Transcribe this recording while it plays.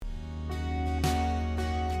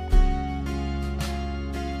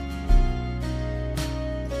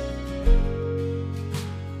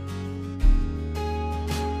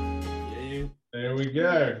we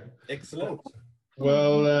go. Excellent.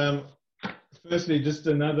 Well, firstly, just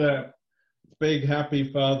another big happy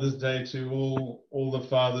Father's Day to all the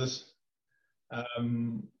fathers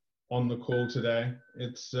on the call today.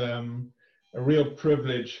 It's a real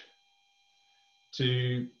privilege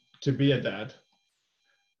to be a dad,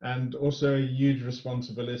 and also a huge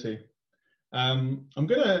responsibility.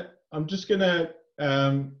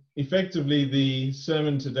 Effectively, the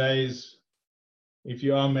sermon today is, if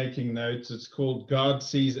you are making notes, it's called God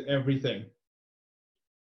Sees Everything.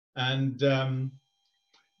 And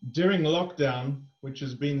during lockdown, which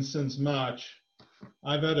has been since March,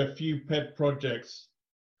 I've had a few pet projects.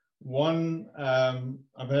 One,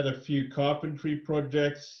 I've had a few carpentry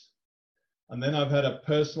projects, and then I've had a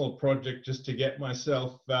personal project just to get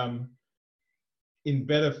myself in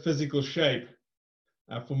better physical shape.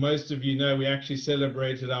 For most of you know, we actually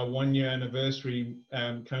celebrated our 1-year anniversary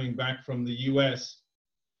coming back from the US.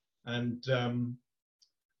 And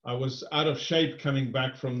I was out of shape coming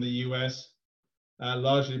back from the US,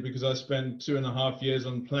 largely because I spent 2.5 years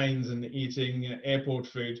on planes and eating airport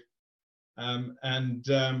food. And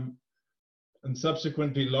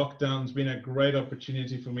subsequently, lockdown's been a great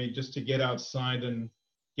opportunity for me just to get outside and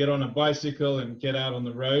get on a bicycle and get out on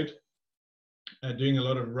the road, doing a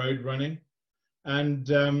lot of road running. And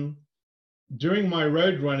during my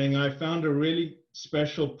road running, I found a really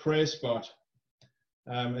special prayer spot.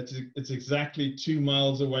 It's exactly 2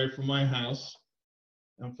 miles away from my house.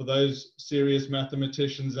 And for those serious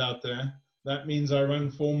mathematicians out there, that means I run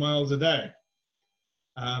 4 miles a day.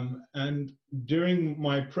 And during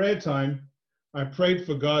my prayer time, I prayed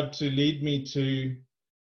for God to lead me to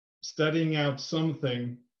studying out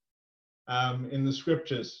something in the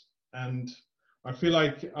scriptures. And I feel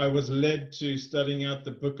like I was led to studying out the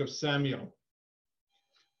book of Samuel.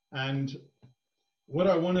 And what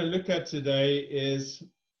I want to look at today is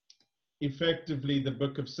effectively the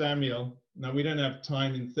book of Samuel. Now, we don't have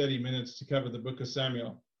time in 30 minutes to cover the book of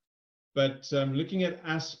Samuel, but looking at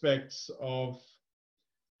aspects of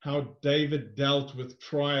how David dealt with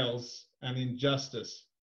trials and injustice.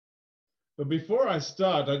 But before I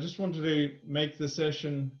start, I just wanted to make the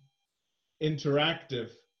session interactive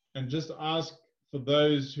and just ask for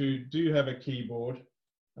those who do have a keyboard.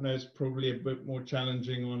 I know it's probably a bit more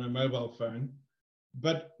challenging on a mobile phone,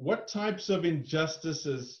 but what types of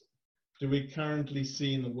injustices do we currently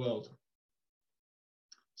see in the world?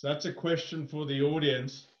 So that's a question for the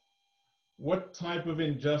audience. What type of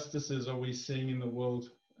injustices are we seeing in the world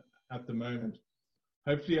at the moment?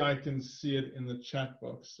 Hopefully I can see it in the chat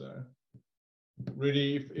box. So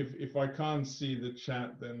really, if I can't see the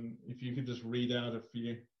chat, then if you could just read out a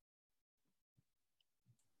few.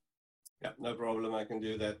 Yeah, no problem. I can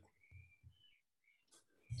do that.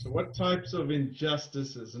 So what types of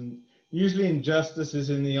injustices? And usually injustice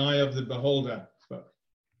is in the eye of the beholder. But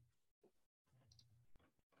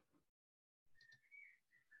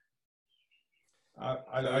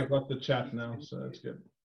I got the chat now, so that's good.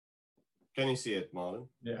 Can you see it, Marlon?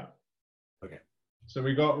 Yeah. Okay. So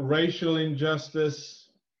we got racial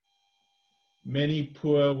injustice, many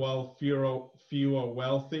poor while fewer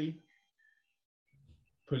wealthy,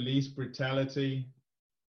 police brutality,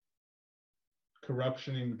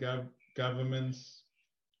 corruption in governments,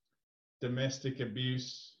 domestic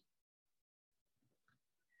abuse.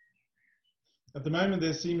 At the moment,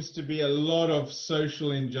 there seems to be a lot of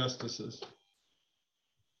social injustices.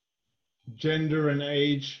 Gender and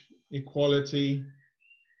age equality,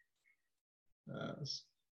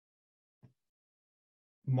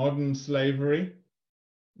 modern slavery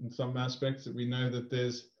in some aspects. That we know that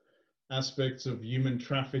there's aspects of human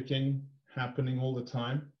trafficking happening all the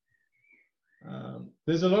time.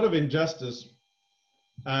 There's a lot of injustice.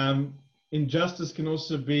 Injustice can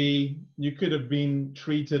also be, you could have been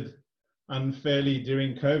treated unfairly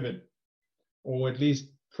during COVID, or at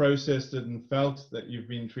least processed it and felt that you've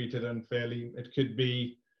been treated unfairly. It could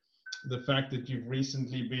be the fact that you've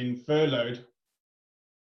recently been furloughed,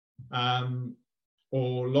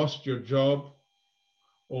 or lost your job,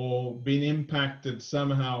 or been impacted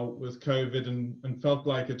somehow with COVID and felt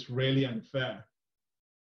like it's really unfair.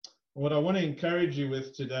 What I want to encourage you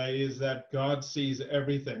with today is that God sees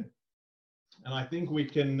everything. And I think we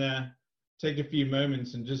can take a few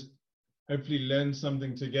moments and just hopefully learn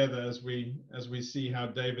something together as we see how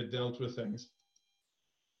David dealt with things.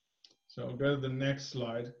 So I'll go to the next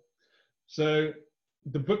slide. So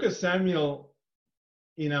the book of Samuel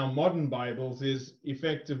in our modern Bibles is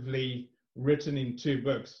effectively written in 2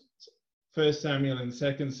 books, 1 Samuel and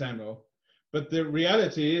 2 Samuel. But the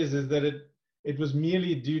reality is that it was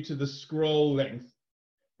merely due to the scroll length.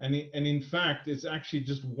 And in fact, it's actually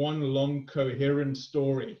just one long coherent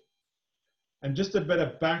story. And just a bit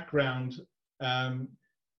of background, the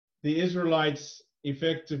Israelites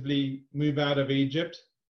effectively move out of Egypt,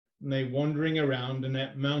 and they're wandering around, and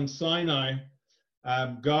at Mount Sinai,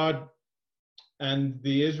 God and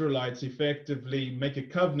the Israelites effectively make a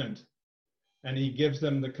covenant, and he gives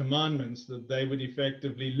them the commandments that they would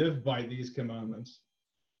effectively live by these commandments,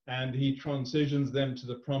 and he transitions them to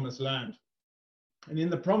the promised land. And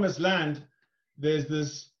in the promised land, there's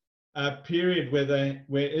this period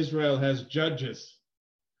where Israel has judges,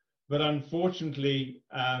 but unfortunately,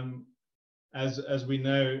 as we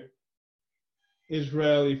know,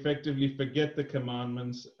 Israel effectively forget the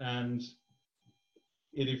commandments, and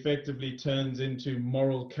it effectively turns into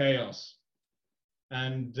moral chaos.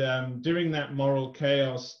 And during that moral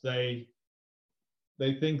chaos, they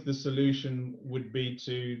think the solution would be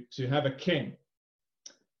to have a king.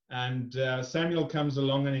 And Samuel comes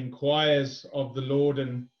along and inquires of the Lord,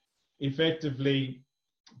 and effectively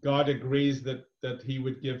God agrees that he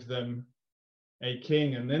would give them a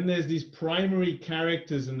king. And then there's these primary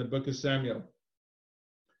characters in the book of Samuel.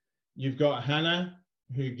 You've got Hannah,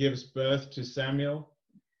 who gives birth to Samuel,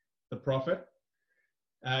 the prophet.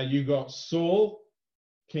 You've got Saul,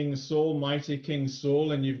 King Saul, mighty King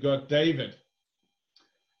Saul, and you've got David.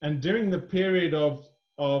 And during the period of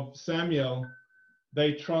Samuel,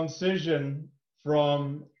 they transition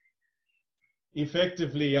from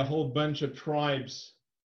effectively a whole bunch of tribes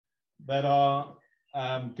that are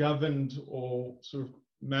governed or sort of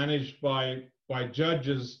managed by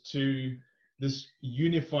judges to this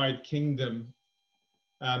unified kingdom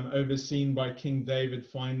overseen by King David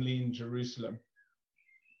finally in Jerusalem.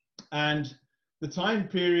 And the time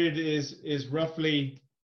period is roughly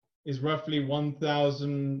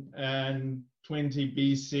 1020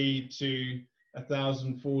 BC to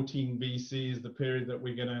 1014 BC is the period that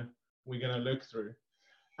we're gonna look through.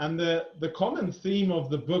 And the common theme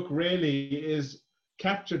of the book really is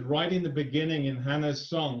captured right in the beginning in Hannah's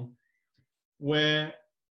song, where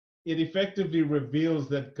it effectively reveals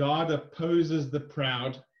that God opposes the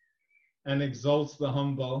proud and exalts the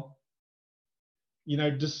humble. You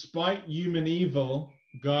know, despite human evil,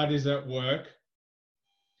 God is at work,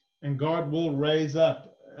 and God will raise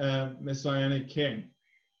up a messianic king.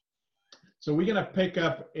 So we're going to pick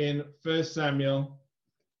up in 1 Samuel.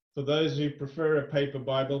 For those who prefer a paper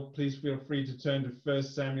Bible, please feel free to turn to 1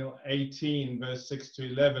 Samuel 18, verse 6 to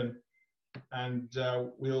 11, and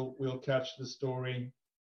we'll catch the story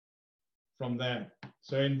from there.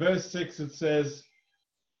 So in verse 6 it says,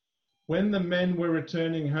 when the men were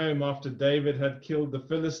returning home after David had killed the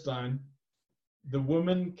Philistine, the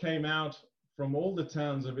women came out from all the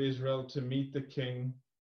towns of Israel to meet the king,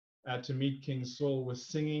 to meet King Saul with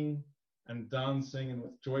singing and dancing and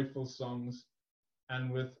with joyful songs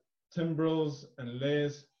and with timbrels and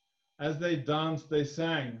lyres. As they danced, they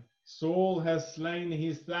sang, Saul has slain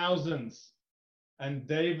his thousands and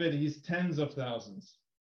David his tens of thousands.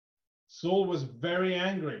 Saul was very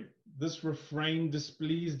angry. This refrain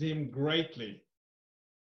displeased him greatly.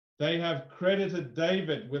 They have credited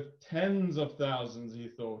David with tens of thousands, he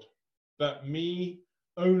thought, but me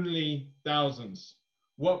only thousands.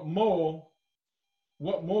 What more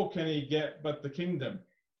can he get but the kingdom?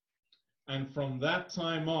 And from that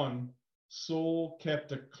time on, Saul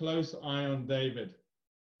kept a close eye on David.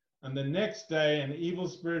 And the next day, an evil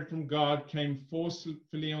spirit from God came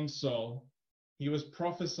forcefully on Saul. He was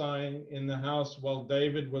prophesying in the house while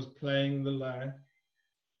David was playing the lyre,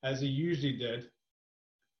 as he usually did.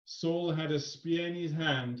 Saul had a spear in his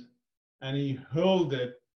hand, and he hurled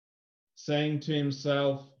it, saying to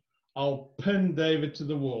himself, I'll pin David to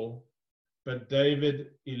the wall. But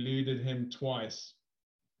David eluded him twice.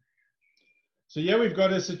 So here we've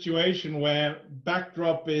got a situation where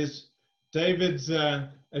backdrop is David's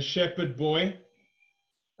a shepherd boy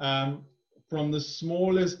from the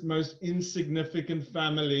smallest, most insignificant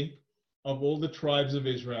family of all the tribes of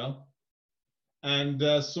Israel. And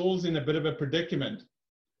Saul's in a bit of a predicament.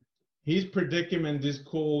 His predicament is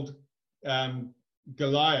called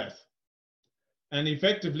Goliath. And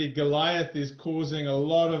effectively, Goliath is causing a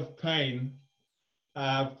lot of pain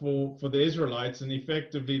for the Israelites, and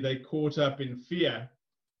effectively they caught up in fear.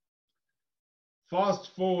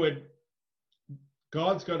 Fast forward,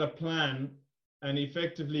 God's got a plan and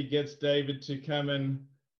effectively gets David to come and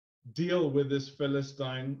deal with this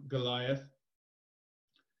Philistine Goliath.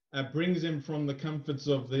 Brings him from the comforts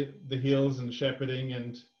of the hills and shepherding,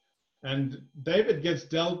 and David gets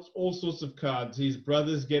dealt all sorts of cards. His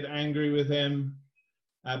brothers get angry with him,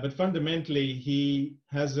 but fundamentally he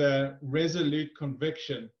has a resolute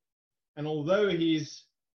conviction. And although he's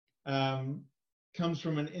comes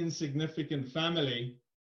from an insignificant family,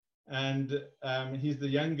 and he's the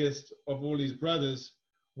youngest of all his brothers.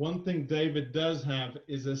 One thing David does have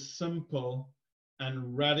is a simple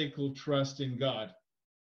and radical trust in God.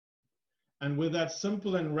 And with that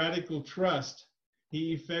simple and radical trust,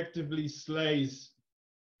 he effectively slays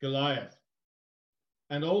Goliath.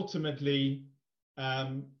 And ultimately,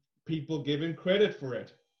 people give him credit for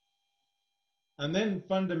it. And then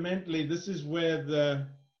fundamentally, this is where the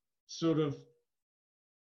sort of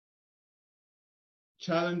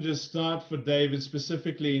challenges start for David,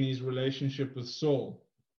 specifically in his relationship with Saul.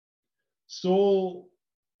 Saul's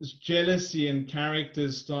jealousy and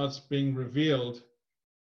character starts being revealed,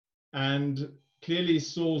 and clearly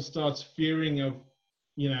Saul starts fearing of,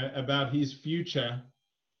 about his future,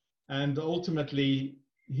 and ultimately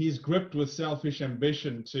he's gripped with selfish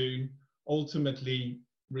ambition to ultimately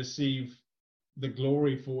receive the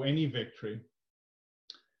glory for any victory.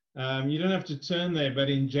 You don't have to turn there, but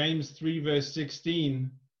in James 3 verse 16,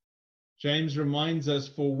 James reminds us,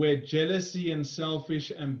 for where jealousy and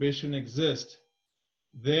selfish ambition exist,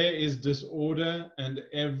 there is disorder and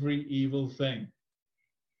every evil thing.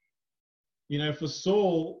 For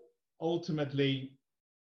Saul, ultimately,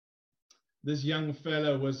 this young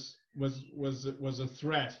fellow was a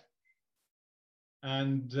threat,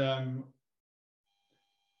 and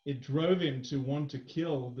it drove him to want to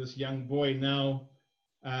kill this young boy. Now,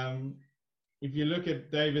 if you look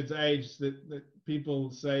at David's age, that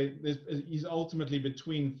people say he's ultimately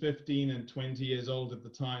between 15 and 20 years old at the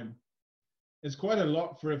time. It's quite a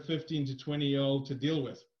lot for a 15 to 20-year-old to deal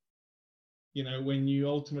with. When you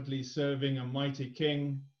ultimately serving a mighty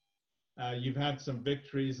king, you've had some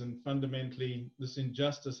victories, and fundamentally this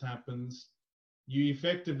injustice happens. You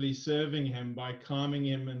effectively serving him by calming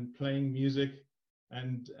him and playing music,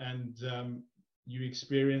 and you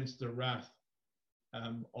experience the wrath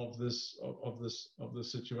of the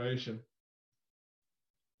situation.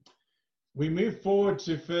 We move forward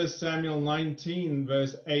to 1 Samuel 19,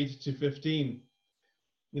 verse 8 to 15.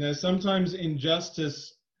 Sometimes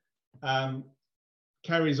injustice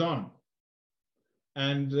carries on.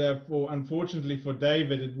 And unfortunately for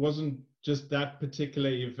David, it wasn't just that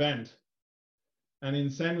particular event. And in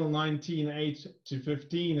Samuel 19, 8 to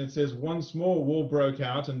 15, it says, once more war broke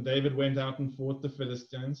out, and David went out and fought the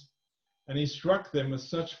Philistines. And he struck them with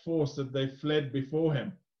such force that they fled before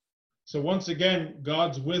him. So once again,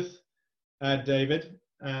 God's with David,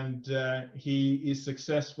 and he is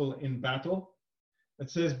successful in battle. It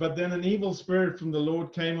says, but then an evil spirit from the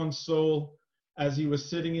Lord came on Saul as he was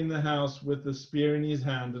sitting in the house with the spear in his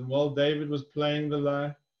hand. And while David was playing the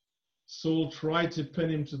lyre, Saul tried to pin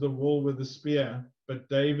him to the wall with the spear, but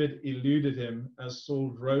David eluded him as Saul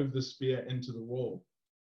drove the spear into the wall.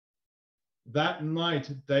 That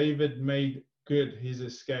night, David made good his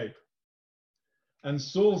escape. And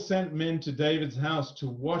Saul sent men to David's house to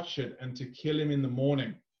watch it and to kill him in the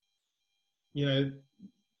morning. In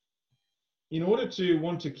order to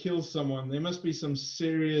want to kill someone, there must be some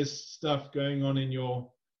serious stuff going on in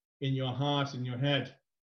your heart, in your head.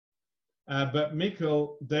 But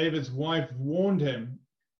Michal, David's wife, warned him,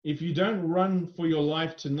 if you don't run for your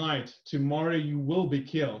life tonight, tomorrow you will be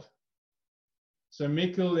killed. So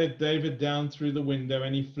Michal let David down through the window,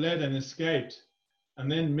 and he fled and escaped.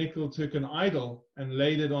 And then Michal took an idol and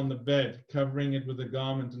laid it on the bed, covering it with a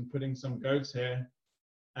garment and putting some goat's hair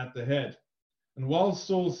at the head. And while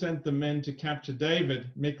Saul sent the men to capture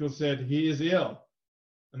David, Michal said, he is ill.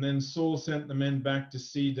 And then Saul sent the men back to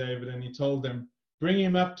see David, and he told them, bring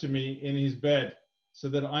him up to me in his bed so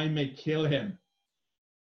that I may kill him.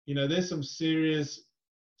 There's some serious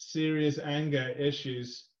anger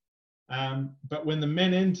issues. But when the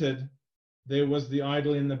men entered, there was the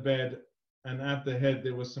idol in the bed, and at the head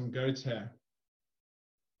there was some goat's hair.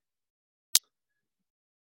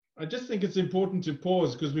 I just think it's important to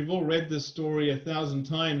pause, because we've all read this story 1,000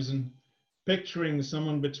 times, and picturing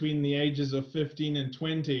someone between the ages of 15 and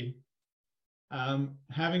 20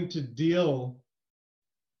 having to deal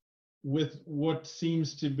with what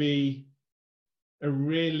seems to be a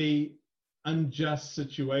really unjust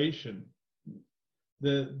situation.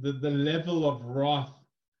 The level of wrath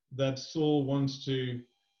that Saul wants to,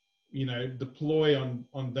 deploy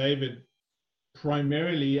on David,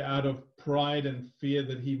 primarily out of pride and fear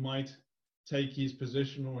that he might take his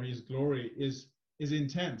position or his glory, is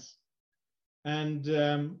intense. And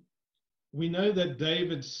we know that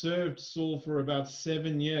David served Saul for about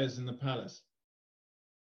 7 years in the palace.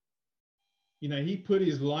 He put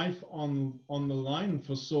his life on the line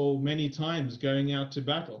for Saul many times going out to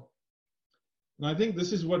battle. And I think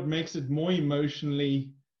this is what makes it more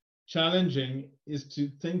emotionally challenging, is to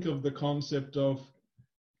think of the concept of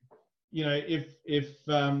you know,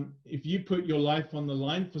 if you put your life on the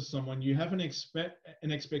line for someone, you have an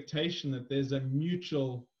expectation that there's a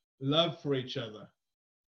mutual love for each other.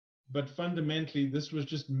 But fundamentally, this was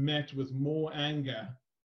just met with more anger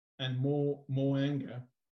and more anger.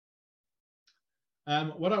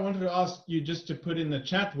 What I wanted to ask you just to put in the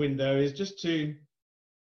chat window is just to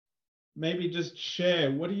maybe just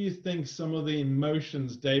share, what do you think some of the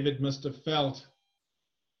emotions David must have felt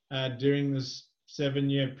during this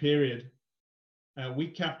 7-year period? We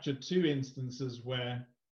captured 2 instances where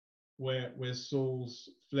Saul's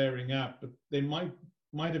flaring up, but there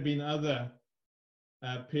might have been other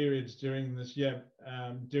periods during this year,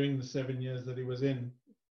 during the 7 years that he was in.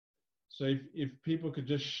 So if people could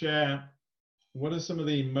just share, what are some of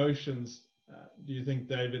the emotions do you think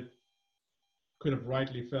David could have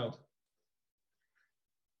rightly felt?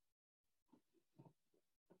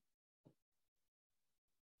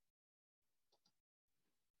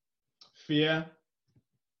 Fear.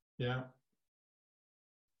 Yeah.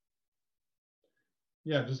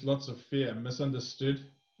 Yeah, just lots of fear. Misunderstood.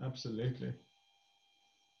 Absolutely.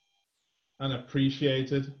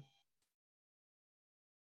 Unappreciated.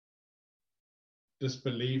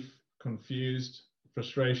 Disbelief, confused,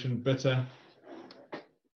 frustration, bitter.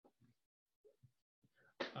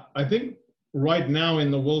 I think right now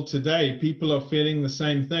in the world today, people are feeling the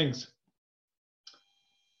same things.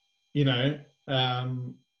 You know,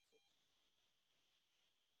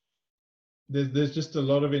 there's just a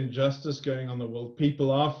lot of injustice going on in the world.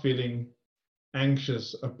 People are feeling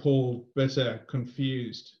anxious, appalled, bitter,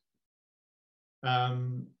 confused.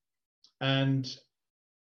 And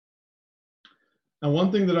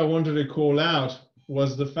one thing that I wanted to call out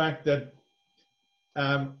was the fact that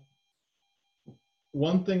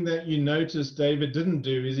one thing that you noticed David didn't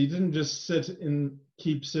do is he didn't just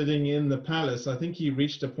keep sitting in the palace. I think he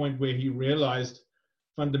reached a point where he realized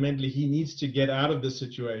fundamentally he needs to get out of the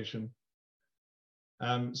situation.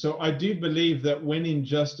 So I do believe that when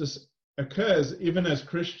injustice occurs, even as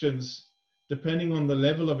Christians, depending on the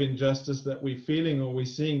level of injustice that we're feeling or we're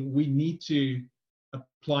seeing, we need to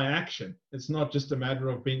apply action. It's not just a matter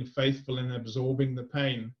of being faithful and absorbing the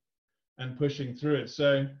pain and pushing through it.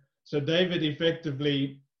 So David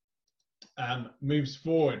effectively moves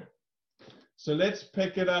forward. So let's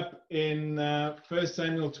pick it up in 1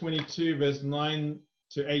 Samuel 22, verse 9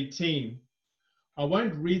 to 18. I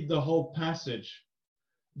won't read the whole passage.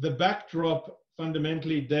 The backdrop,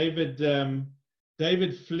 fundamentally, David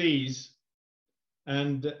flees,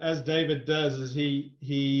 and as David does, is he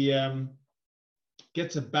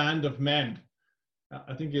gets a band of men.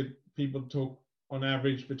 I think people talk on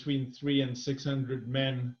average between 300 and 600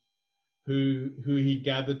 men who he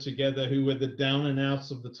gathered together, who were the down and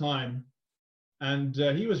outs of the time. And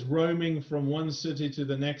he was roaming from one city to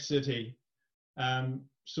the next city,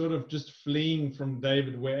 sort of just fleeing from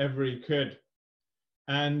David wherever he could.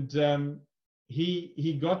 And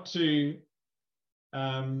he got to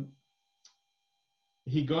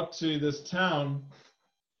this town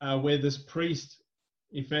where this priest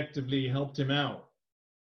effectively helped him out.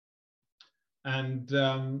 And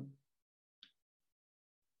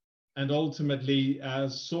ultimately,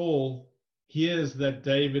 as Saul hears that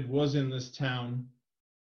David was in this town,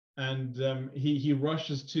 and he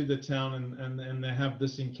rushes to the town, and they have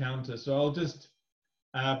this encounter. So I'll just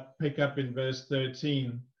pick up in verse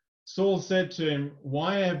 13. Saul said to him,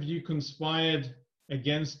 "Why have you conspired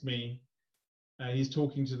against me?" He's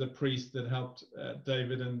talking to the priest that helped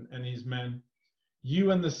David and his men.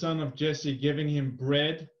 "You and the son of Jesse, giving him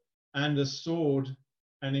bread and a sword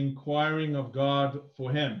and inquiring of God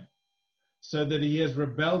for him, so that he has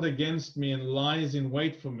rebelled against me and lies in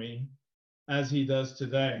wait for me, as he does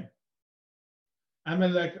today."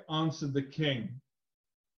 Amalek answered the king,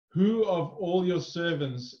 "Who of all your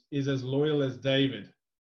servants is as loyal as David,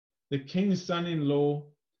 the king's son-in-law,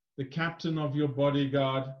 the captain of your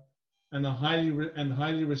bodyguard, and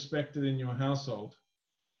highly respected in your household?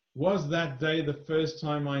 Was that day the first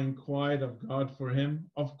time I inquired of God for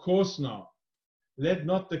him? Of course not. Let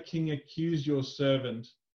not the king accuse your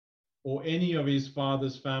servant or any of his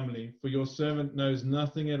father's family, for your servant knows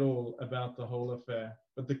nothing at all about the whole affair."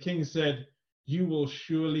 But the king said, "You will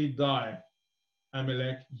surely die,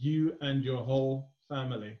 Amalek, you and your whole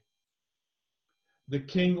family." The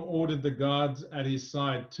king ordered the guards at his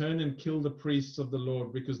side, "Turn and kill the priests of the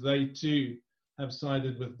Lord, because they too have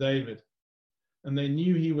sided with David." And they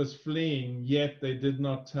knew he was fleeing, yet they did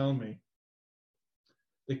not tell me.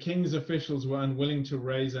 The king's officials were unwilling to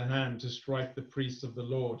raise a hand to strike the priests of the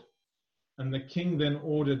Lord. And the king then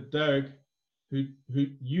ordered Doeg, who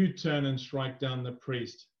 "You turn and strike down the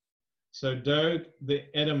priest." So Doeg the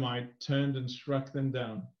Edomite turned and struck them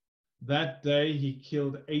down. That day he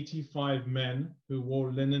killed 85 men who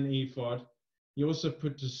wore linen ephod. He also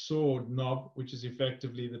put to sword Nob, which is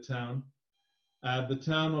effectively the town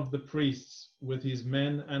of the priests, with his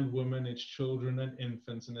men and women, its children and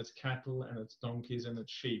infants, and its cattle and its donkeys and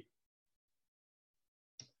its sheep.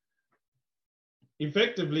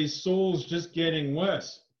 Effectively, Saul's just getting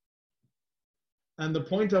worse. And the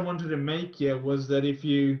point I wanted to make here was that if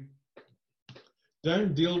you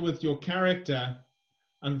don't deal with your character,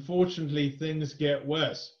 unfortunately, things get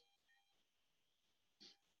worse.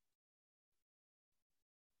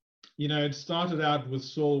 You know, it started out with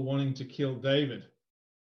Saul wanting to kill David.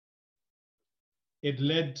 It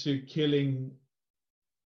led to killing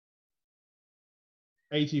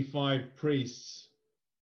 85 priests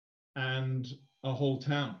and a whole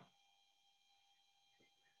town.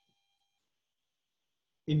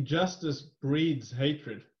 Injustice breeds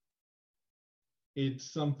hatred.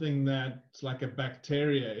 It's something that's like a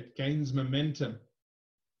bacteria. It gains momentum.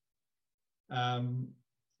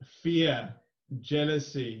 Fear,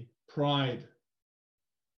 jealousy, pride.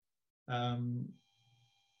 And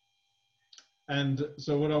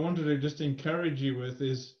so what I wanted to just encourage you with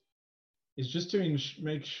is just to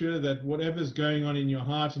make sure that whatever's going on in your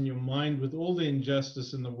heart and your mind with all the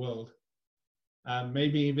injustice in the world,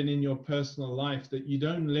 maybe even in your personal life, that you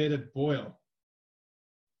don't let it boil.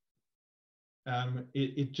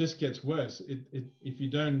 It just gets worse. If you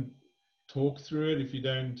don't talk through it, if you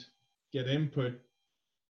don't get input,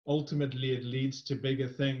 ultimately it leads to bigger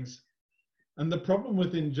things. And the problem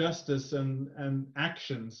with injustice and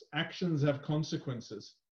actions have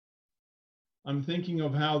consequences. I'm thinking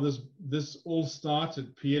of how this all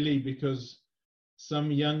started purely because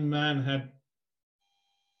some young man had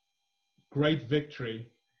great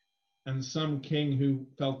victory and some king who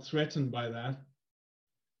felt threatened by that.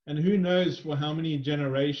 And who knows for how many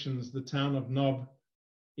generations the town of Nob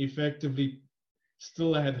effectively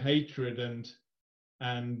still had hatred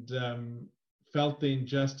and felt the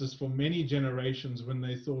injustice for many generations when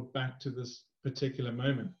they thought back to this particular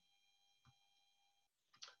moment.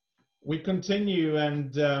 We continue,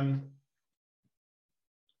 and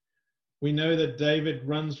we know that David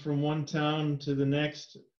runs from one town to the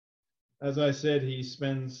next. As I said, he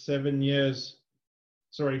spends 4 years.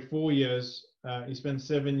 He spent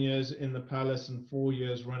 7 years in the palace and 4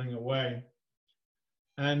 years running away.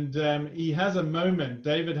 And he has a moment.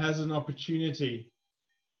 David has an opportunity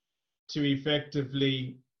to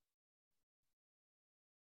effectively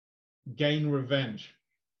gain revenge.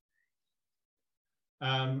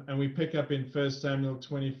 And we pick up in 1 Samuel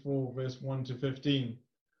 24, verse 1 to 15.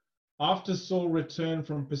 After Saul returned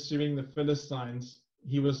from pursuing the Philistines,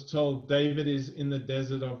 he was told, David is in the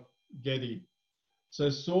desert of Gedi. So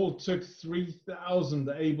Saul took 3,000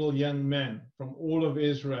 able young men from all of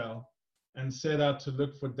Israel and set out to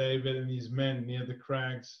look for David and his men near the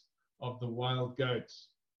crags of the wild goats.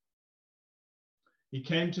 He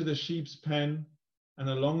came to the sheep's pen, and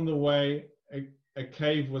along the way a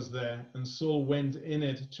cave was there, and Saul went in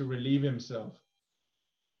it to relieve himself.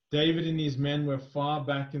 David and his men were far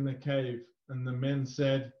back in the cave, and the men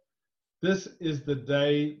said, "This is the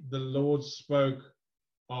day the Lord spoke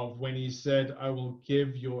of when he said, I will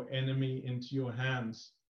give your enemy into your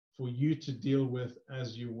hands for you to deal with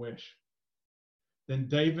as you wish." Then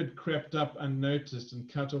David crept up unnoticed and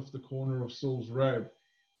cut off the corner of Saul's robe.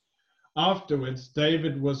 Afterwards,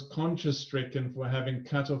 David was conscience-stricken for having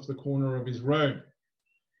cut off the corner of his robe.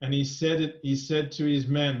 And he said to his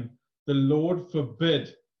men, "The Lord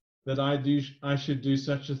forbid that I should do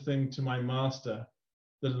such a thing to my master,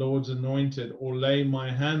 the Lord's anointed, or lay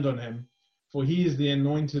my hand on him, for he is the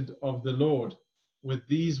anointed of the Lord." With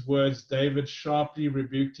these words, David sharply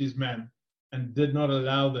rebuked his men and did not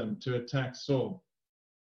allow them to attack Saul.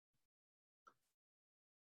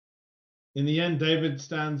 In the end, David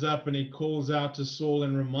stands up and he calls out to Saul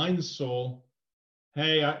and reminds Saul,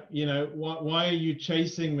 "Hey, why are you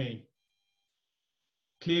chasing me?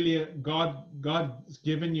 Clearly, God's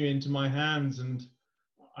given you into my hands, and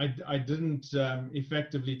I didn't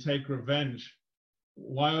effectively take revenge.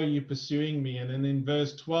 Why are you pursuing me?" And then in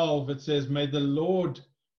verse 12, it says, "May the Lord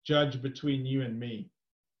judge between you and me,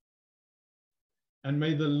 and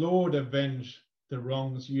may the Lord avenge the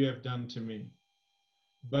wrongs you have done to me.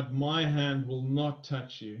 But my hand will not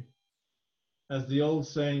touch you. As the old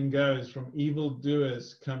saying goes, from evil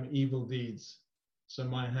doers come evil deeds. So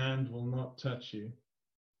my hand will not touch you."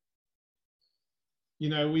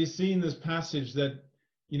 We see in this passage that,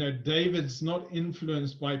 David's not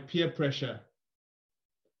influenced by peer pressure.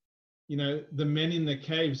 The men in the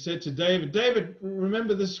cave said to David, "David,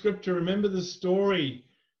 remember the scripture, remember the story.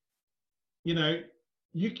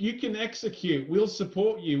 you can execute. We'll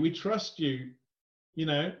support you. We trust you. You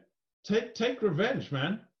know, take revenge,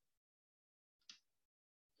 man.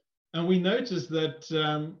 And we notice that,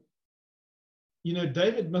 you know,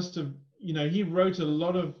 David must have, you know, he wrote a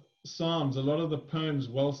lot of Psalms, a lot of the poems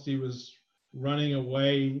whilst he was running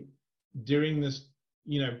away during this,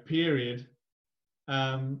 you know, period.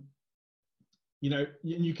 You know,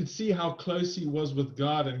 and you could see how close he was with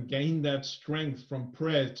God and gained that strength from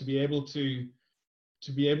prayer to be able to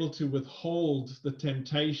withhold the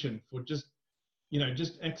temptation for just, you know,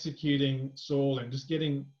 just executing Saul and just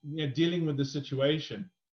getting, you know, dealing with the situation.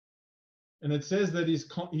 And it says that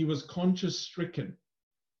he was conscience stricken.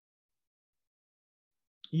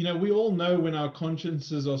 You know, we all know when our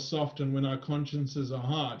consciences are soft and when our consciences are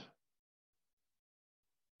hard.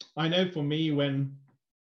 I know for me,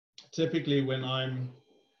 typically when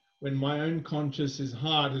my own conscience is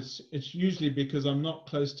hard, it's usually because I'm not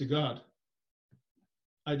close to God.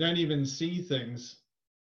 I don't even see things.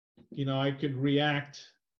 You know, I could react,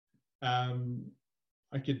 I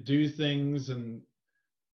could do things and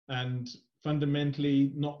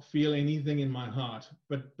fundamentally not feel anything in my heart.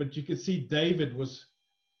 But you could see David was,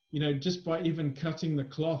 you know, just by even cutting the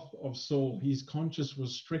cloth of Saul, his conscience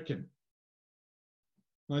was stricken.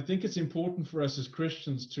 And I think it's important for us as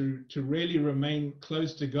Christians to really remain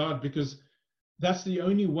close to God, because that's the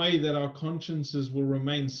only way that our consciences will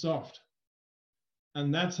remain soft.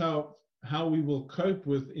 And that's how we will cope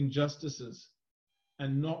with injustices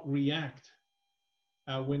and not react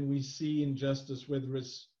when we see injustice, whether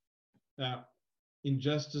it's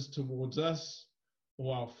injustice towards us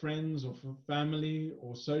or our friends or family,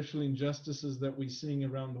 or social injustices that we're seeing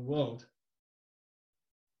around the world.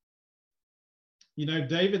 You know,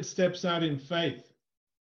 David steps out in faith.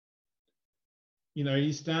 You know,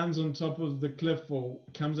 he stands on top of the cliff or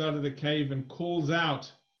comes out of the cave and calls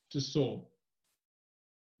out to Saul.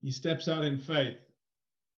 He steps out in faith.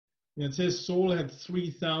 You know, it says Saul had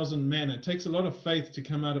 3,000 men. It takes a lot of faith to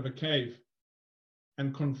come out of a cave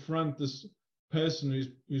and confront this person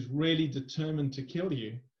who's really determined to kill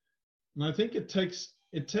you. And I think it takes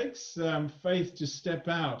faith to step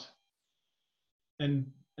out and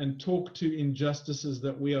talk to injustices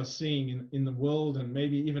that we are seeing in the world, and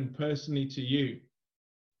maybe even personally to you.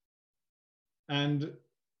 And,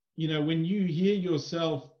 you know, when you hear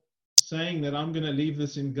yourself saying that I'm going to leave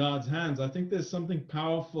this in God's hands, I think there's something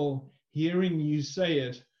powerful hearing you say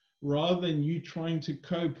it rather than you trying to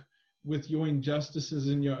cope with your injustices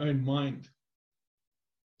in your own mind.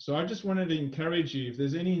 So I just wanted to encourage you, if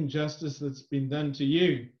there's any injustice that's been done to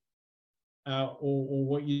you, or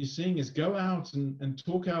what you're seeing, is go out and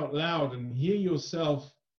talk out loud and hear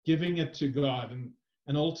yourself giving it to God.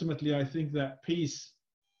 And ultimately, I think that peace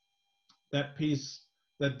that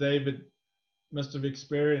David must have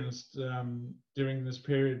experienced during this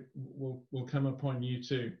period will come upon you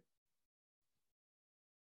too.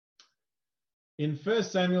 In 1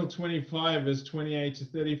 Samuel 25, verse 28 to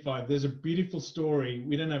 35, there's a beautiful story.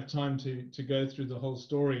 We don't have time to go through the whole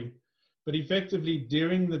story, but effectively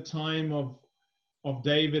during the time of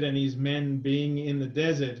David and his men being in the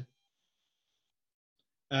desert,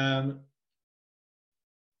 there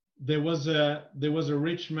was a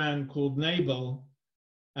rich man called Nabal,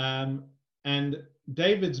 and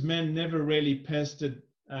David's men never really pestered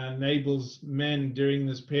Nabal's men during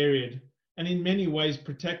this period, and in many ways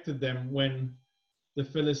protected them when the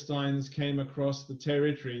Philistines came across the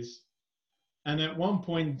territories. And at one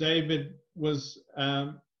point, David was,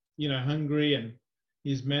 hungry, and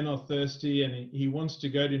his men are thirsty, and he wants to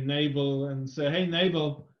go to Nabal and say, "Hey,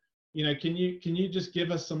 Nabal, can you just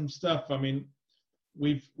give us some stuff? I mean,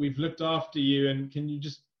 we've looked after you, and can you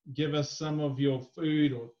just give us some of your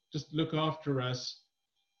food, or just look after us?"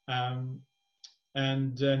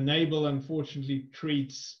 Nabal unfortunately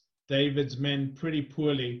treats David's men pretty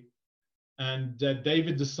poorly, and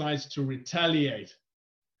David decides to retaliate.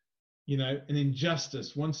 An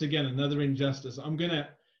injustice. Once again, another injustice.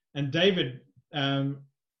 And David,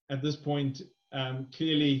 at this point,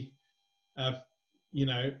 clearly,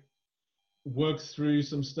 works through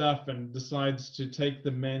some stuff and decides to take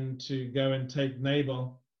the men to go and take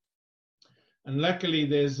Nabal. And luckily,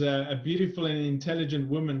 there's a beautiful and intelligent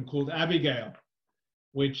woman called Abigail,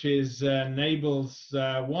 which is Nabal's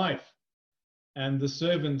wife. And the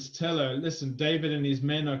servants tell her, "Listen, David and his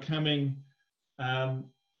men are coming."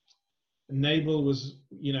 Nabal was,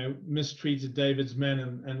 mistreated David's men,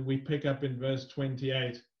 and we pick up in verse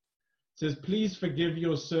 28. It says, "Please forgive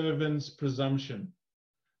your servant's presumption.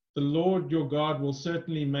 The Lord your God will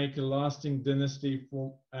certainly make a lasting dynasty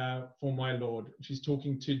for my Lord." She's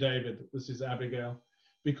talking to David. This is Abigail.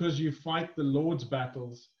 "Because you fight the Lord's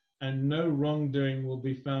battles and no wrongdoing will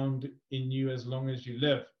be found in you as long as you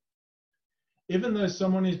live. Even though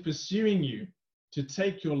someone is pursuing you to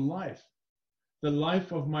take your life, the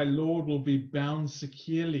life of my Lord will be bound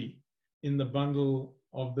securely in the bundle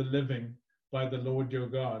of the living by the Lord your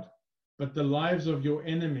God. But the lives of your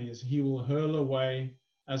enemies he will hurl away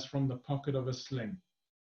as from the pocket of a sling.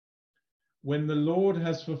 When the Lord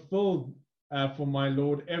has fulfilled for my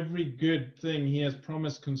Lord every good thing he has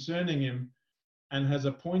promised concerning him, and has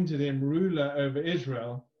appointed him ruler over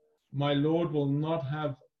Israel, my Lord will not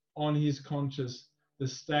have on his conscience the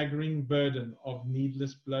staggering burden of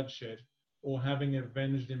needless bloodshed or having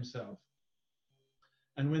avenged himself.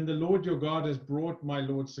 And when the Lord your God has brought my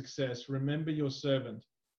Lord success, remember your servant.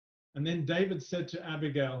 And then David said to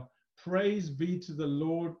Abigail, praise be to the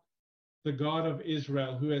Lord, the God of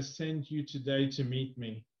Israel, who has sent you today to meet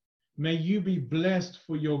me. May you be blessed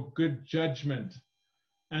for your good judgment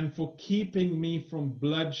and for keeping me from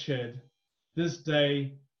bloodshed this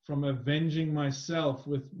day, from avenging myself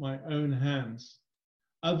with my own hands.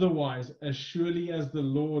 Otherwise, as surely as the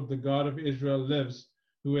Lord, the God of Israel lives,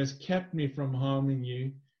 who has kept me from harming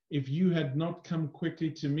you, if you had not come quickly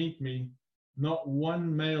to meet me, not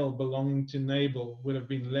one male belonging to Nabal would have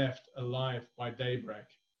been left alive by daybreak.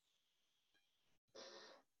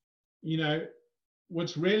 You know,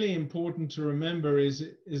 what's really important to remember is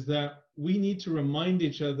that we need to remind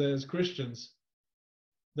each other as Christians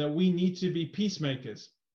that we need to be peacemakers.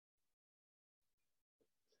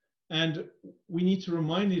 And we need to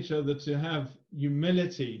remind each other to have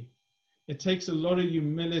humility. It takes a lot of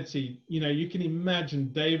humility. You know, you can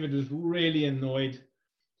imagine David was really annoyed.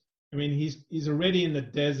 I mean, he's already in the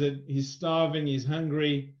desert. He's starving. He's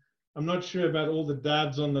hungry. I'm not sure about all the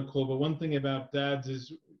dads on the call, but one thing about dads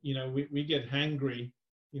is, you know, we get hangry,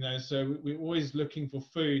 you know, so we're always looking for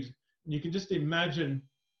food. And you can just imagine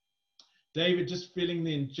David just feeling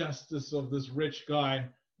the injustice of this rich guy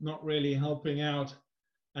not really helping out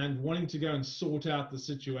and wanting to go and sort out the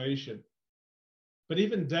situation. But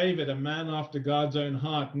even David, a man after God's own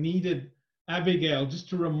heart, needed Abigail just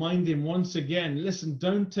to remind him once again, listen,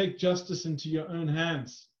 don't take justice into your own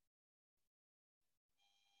hands.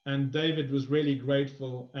 And David was really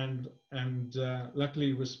grateful and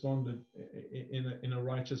luckily responded in a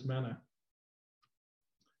righteous manner.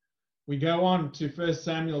 We go on to 1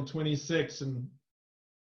 Samuel 26, and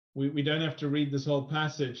we don't have to read this whole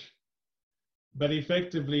passage. But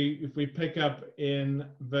effectively, if we pick up in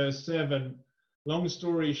verse 7, long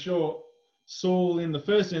story short, Saul in the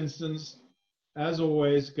first instance, as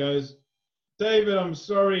always, goes, David, I'm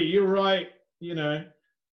sorry, you're right, you know,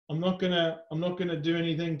 I'm not gonna do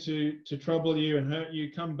anything to trouble you and hurt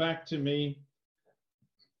you. Come back to me.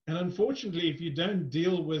 And unfortunately, if you don't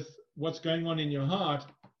deal with what's going on in your heart,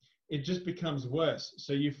 it just becomes worse.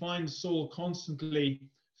 So you find Saul constantly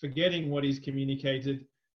forgetting what he's communicated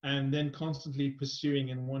and then constantly pursuing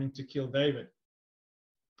and wanting to kill David.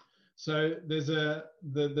 So there's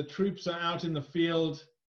the troops are out in the field,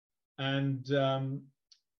 and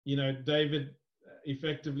you know, David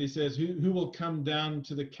effectively says, who will come down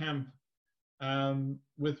to the camp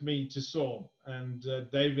with me to Saul? And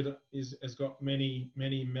David has got many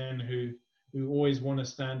men who always want to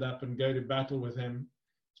stand up and go to battle with him.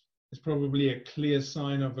 It's probably a clear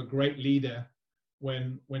sign of a great leader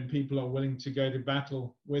when people are willing to go to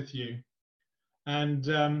battle with you.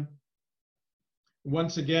 And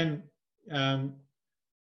once again,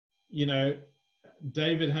 you know,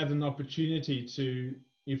 David had an opportunity to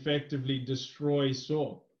effectively destroy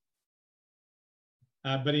Saul.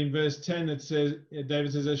 But in verse 10, it says,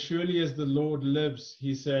 David says, as surely as the Lord lives,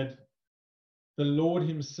 he said, the Lord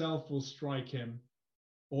himself will strike him,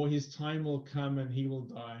 or his time will come and he will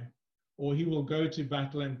die, or he will go to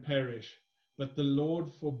battle and perish. But the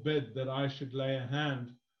Lord forbid that I should lay a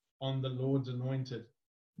hand on the Lord's anointed.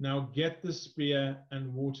 Now get the spear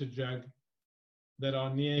and water jug that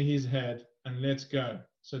are near his head, and let's go.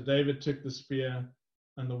 So David took the spear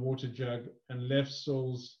and the water jug and left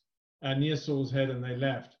near Saul's head, and they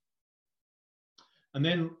left. And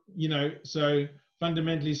then, you know, so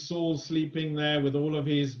fundamentally Saul's sleeping there with all of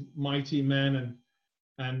his mighty men,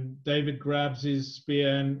 and David grabs his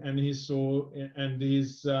spear and his sword and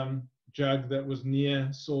his jug that was near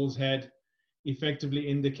Saul's head, effectively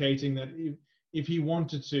indicating that if he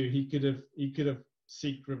wanted to, he could have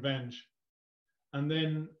sought revenge. And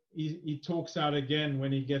then he talks out again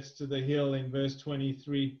when he gets to the hill in verse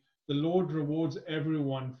 23. The Lord rewards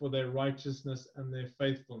everyone for their righteousness and their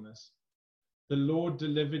faithfulness. The Lord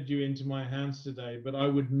delivered you into my hands today, but I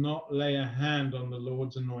would not lay a hand on the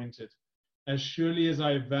Lord's anointed. As surely as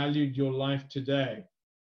I valued your life today,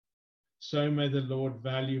 so may the Lord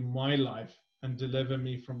value my life and deliver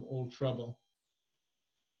me from all trouble.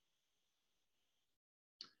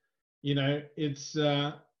 You know, it's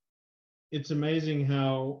amazing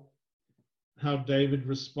how David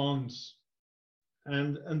responds.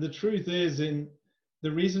 And the truth is,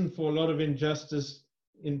 the reason for a lot of injustice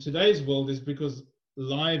in today's world is because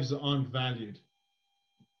lives aren't valued.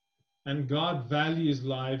 And God values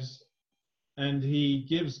lives, and he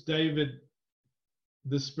gives David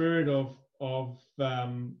the spirit of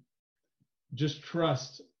just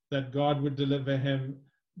trust that God would deliver him,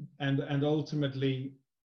 and ultimately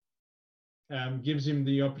gives him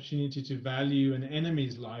the opportunity to value an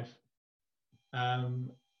enemy's life. And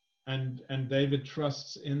David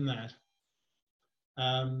trusts in that.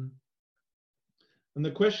 And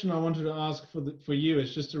the question I wanted to ask for you,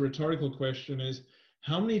 is just a rhetorical question, is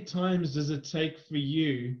how many times does it take for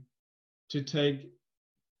you to take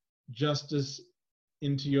justice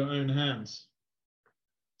into your own hands?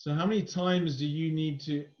 So how many times do you need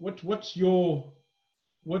to, what's your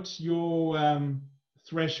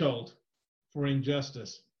threshold for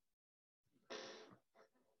injustice?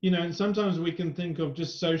 You know, and sometimes we can think of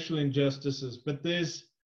just social injustices, but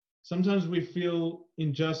sometimes we feel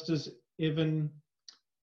injustice even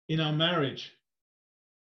in our marriage.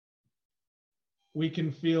 We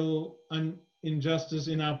can feel injustice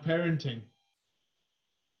in our parenting,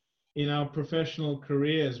 in our professional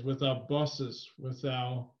careers, with our bosses, with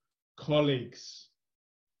our colleagues.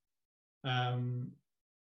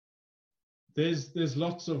 There's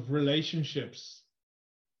lots of relationships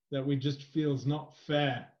that we just feel is not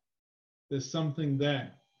fair. There's something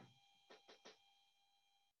there.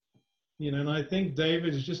 You know, and I think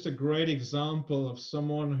David is just a great example of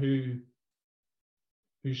someone who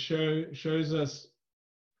shows us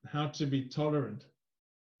how to be tolerant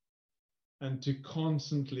and to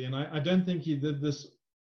constantly, and I don't think he did this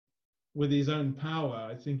with his own power.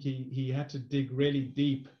 I think he had to dig really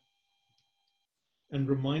deep and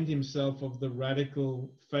remind himself of the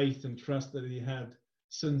radical faith and trust that he had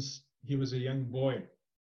since he was a young boy.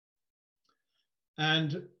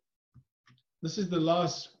 And this is the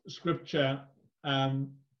last scripture,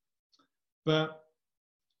 but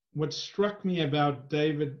what struck me about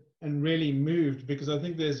David and really moved, because I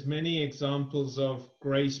think there's many examples of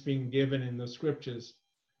grace being given in the scriptures,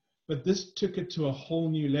 but this took it to a whole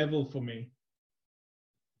new level for me.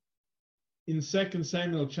 In 2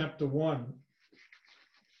 Samuel chapter 1,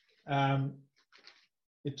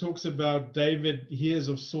 it talks about David hears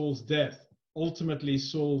of Saul's death. Ultimately,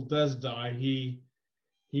 Saul does die. He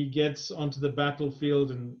gets onto the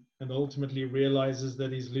battlefield and ultimately realizes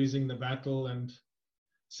that he's losing the battle, and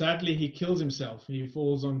sadly he kills himself. He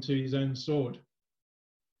falls onto his own sword.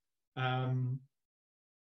 You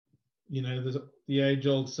know, there's the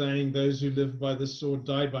age-old saying, those who live by the sword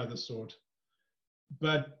die by the sword.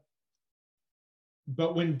 But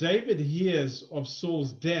when David hears of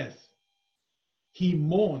Saul's death, he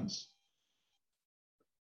mourns.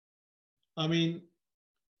 I mean,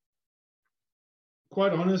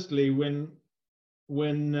 quite honestly, if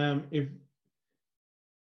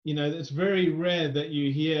you know, it's very rare that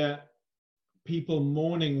you hear people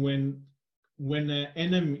mourning when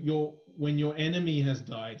your enemy has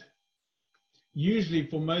died. Usually,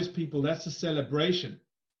 for most people, that's a celebration.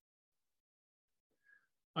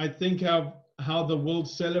 I think how the world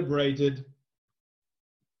celebrated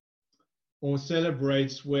or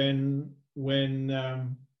celebrates when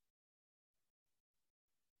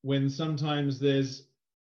sometimes there's,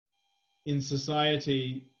 in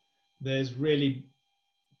society, there's really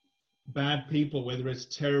bad people, whether it's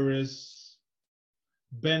terrorists.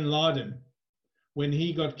 Ben Laden, when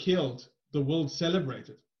he got killed, the world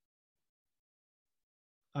celebrated.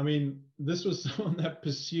 I mean, this was someone that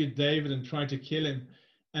pursued David and tried to kill him.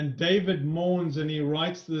 And David mourns and he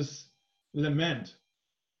writes this lament.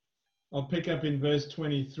 I'll pick up in verse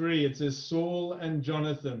 23. It says, Saul and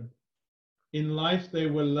Jonathan, in life they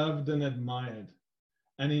were loved and admired,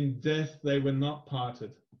 and in death they were not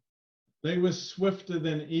parted. They were swifter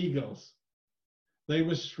than eagles. They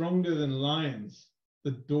were stronger than lions,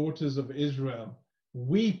 the daughters of Israel.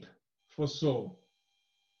 Weep for Saul,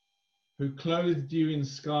 who clothed you in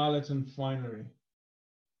scarlet and finery,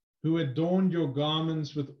 who adorned your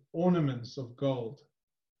garments with ornaments of gold.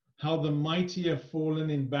 How the mighty have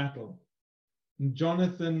fallen in battle. And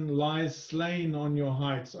Jonathan lies slain on your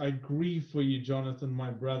heights. I grieve for you, Jonathan,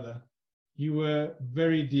 my brother. You were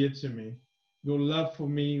very dear to me. Your love for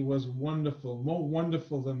me was wonderful, more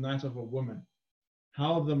wonderful than that of a woman.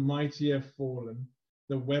 How the mighty have fallen.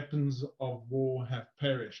 The weapons of war have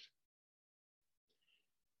perished.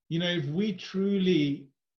 You know, if we truly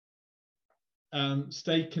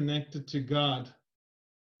stay connected to God,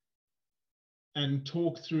 and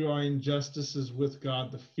talk through our injustices with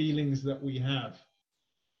God, the feelings that we have.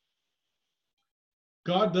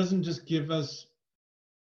 God doesn't just give us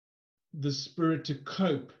the spirit to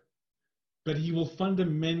cope, but he will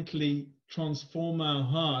fundamentally transform our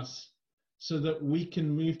hearts so that we can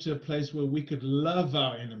move to a place where we could love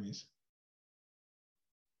our enemies.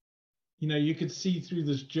 You know, you could see through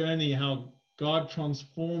this journey how God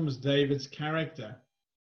transforms David's character.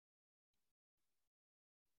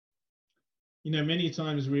 You know, many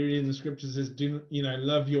times we read in the scriptures says, "Do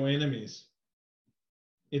love your enemies."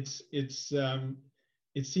 It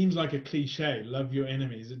seems like a cliche, love your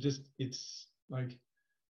enemies. It's like,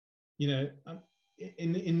 you know,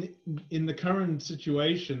 in the current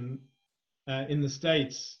situation in the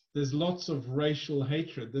States, there's lots of racial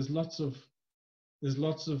hatred. There's lots of,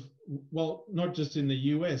 well, not just in the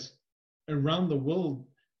US, around the world,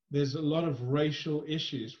 there's a lot of racial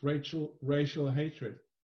issues, racial hatred.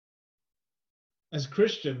 As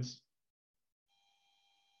Christians,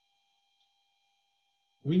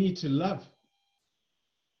 we need to love.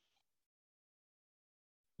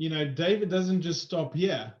 You know, David doesn't just stop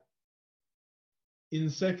here. In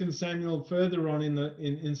 2 Samuel, further on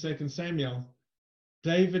in 2 Samuel,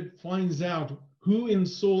 David finds out who in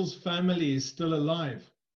Saul's family is still alive.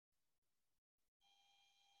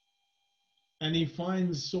 And he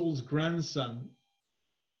finds Saul's grandson.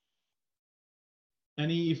 And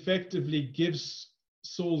he effectively gives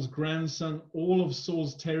Saul's grandson all of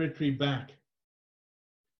Saul's territory back.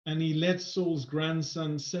 And he lets Saul's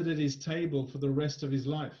grandson sit at his table for the rest of his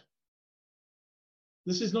life.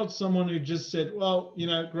 This is not someone who just said, well, you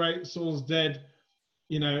know, great, Saul's dead.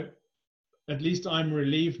 You know, at least I'm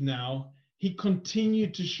relieved now. He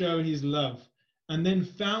continued to show his love and then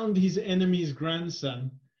found his enemy's grandson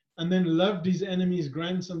and then loved his enemy's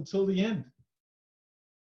grandson till the end.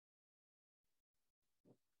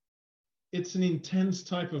 It's an intense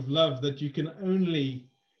type of love that you can only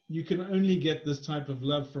get this type of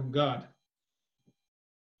love from God.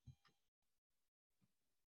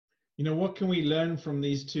 You know, what can we learn from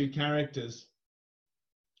these two characters?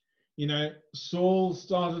 You know, Saul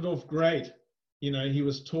started off great. You know, he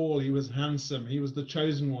was tall, he was handsome, he was the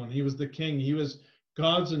chosen one, he was the king, he was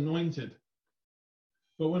God's anointed.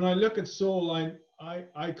 But when I look at Saul,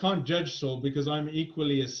 I can't judge Saul because I'm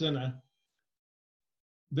equally a sinner.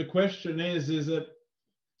 The question is that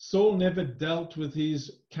Saul never dealt with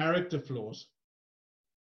his character flaws.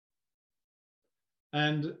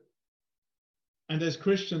 And as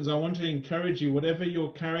Christians, I want to encourage you, whatever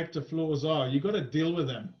your character flaws are, you've got to deal with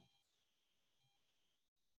them.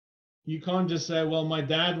 You can't just say, well, my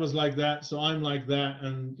dad was like that, so I'm like that.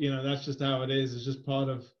 And, you know, that's just how it is. It's just part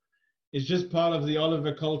of the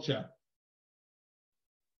Oliver culture.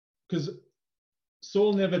 Because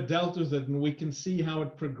Saul never dealt with it, and we can see how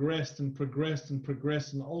it progressed and progressed and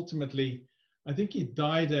progressed. And ultimately, I think he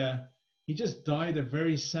just died a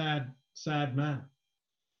very sad, sad man.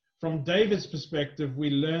 From David's perspective, we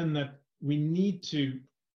learn that we need to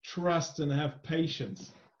trust and have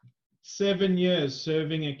patience. 7 years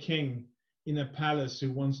serving a king in a palace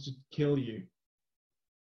who wants to kill you.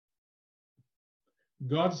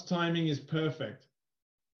 God's timing is perfect.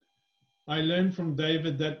 I learned from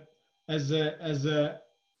David that as a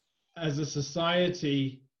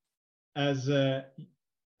society, as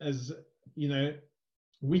you know,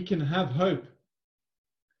 we can have hope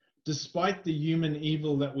despite the human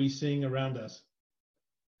evil that we're seeing around us.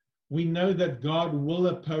 We know that God will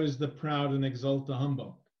oppose the proud and exalt the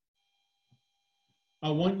humble. I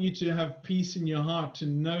want you to have peace in your heart to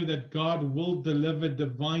know that God will deliver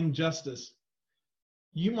divine justice.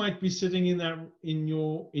 You might be sitting in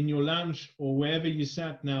your lounge or wherever you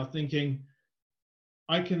sat now thinking,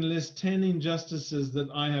 I can list 10 injustices that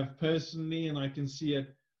I have personally, and I can see a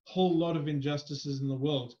whole lot of injustices in the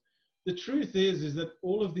world. The truth is that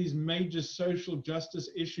all of these major social justice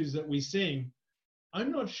issues that we're seeing,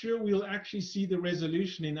 I'm not sure we'll actually see the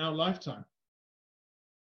resolution in our lifetime.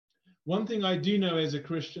 One thing I do know as a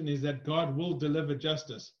Christian is that God will deliver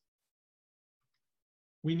justice.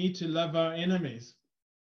 We need to love our enemies.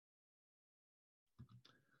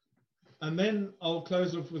 And then I'll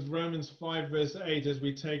close off with Romans 5 verse 8 as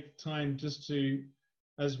we take time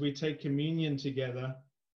as we take communion together.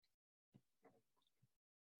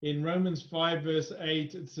 In Romans 5 verse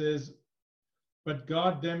 8 it says, but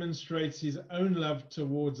God demonstrates his own love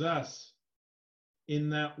towards us in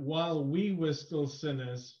that while we were still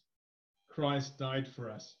sinners, Christ died for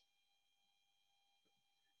us.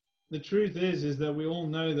 The truth is that we all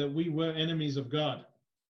know that we were enemies of God.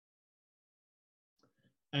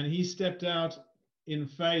 And he stepped out in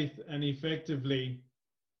faith and effectively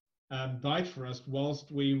died for us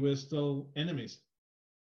whilst we were still enemies.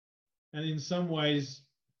 And in some ways,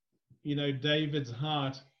 you know, David's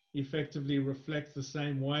heart effectively reflects the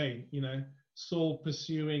same way, you know, Saul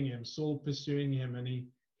pursuing him, and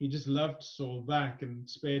he just loved Saul back and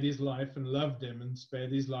spared his life and loved him and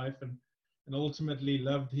spared his life and ultimately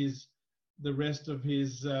loved the rest of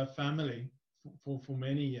his family for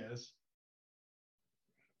many years.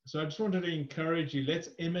 So I just wanted to encourage you, let's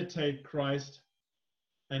imitate Christ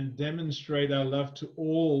and demonstrate our love to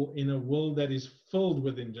all in a world that is filled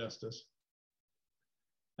with injustice.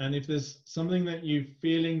 And if there's something that you're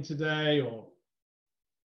feeling today, or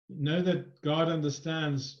know that God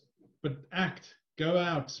understands, but act, go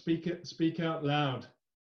out, speak out loud.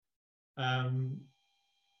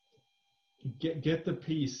 Get the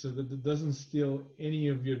peace so that it doesn't steal any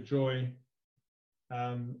of your joy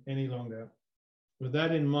any longer. With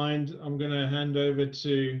that in mind, I'm going to hand over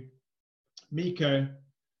to Miko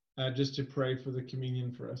just to pray for the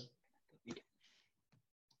communion for us.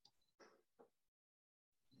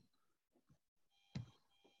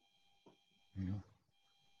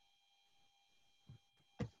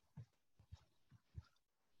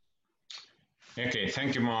 Okay,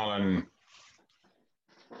 thank you, Marlon.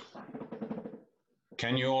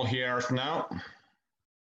 Can you all hear us now?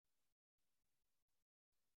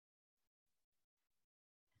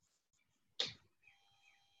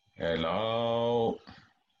 Hello.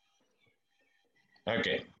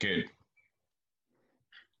 Okay, good.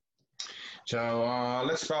 So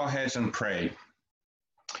let's bow our heads and pray.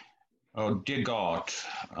 Oh, dear God,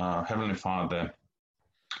 Heavenly Father,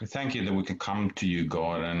 we thank you that we can come to you,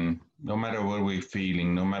 God, and no matter what we're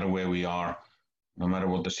feeling, no matter where we are, no matter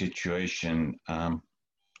what the situation,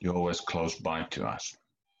 you're always close by to us.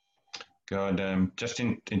 God, just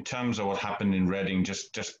in terms of what happened in Reading,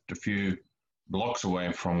 just a few blocks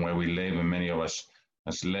away from where we live, and many of us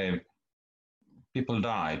live, people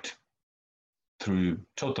died through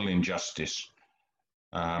total injustice,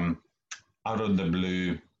 out of the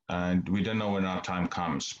blue, and we don't know when our time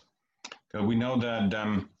comes. We know that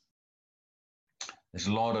there's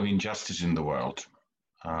a lot of injustice in the world.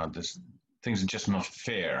 There's things are just not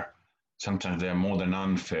fair. Sometimes they're more than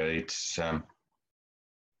unfair. It's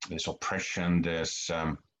there's oppression. There's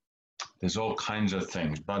all kinds of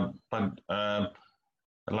things. But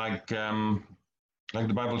like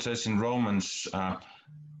the Bible says in Romans,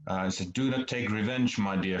 it says, "Do not take revenge,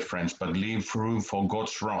 my dear friends, but leave room for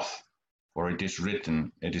God's wrath. For it is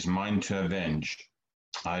written, it is mine to avenge.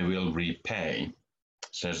 I will repay,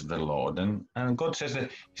 says the Lord." And God says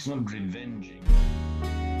that he's not revenging.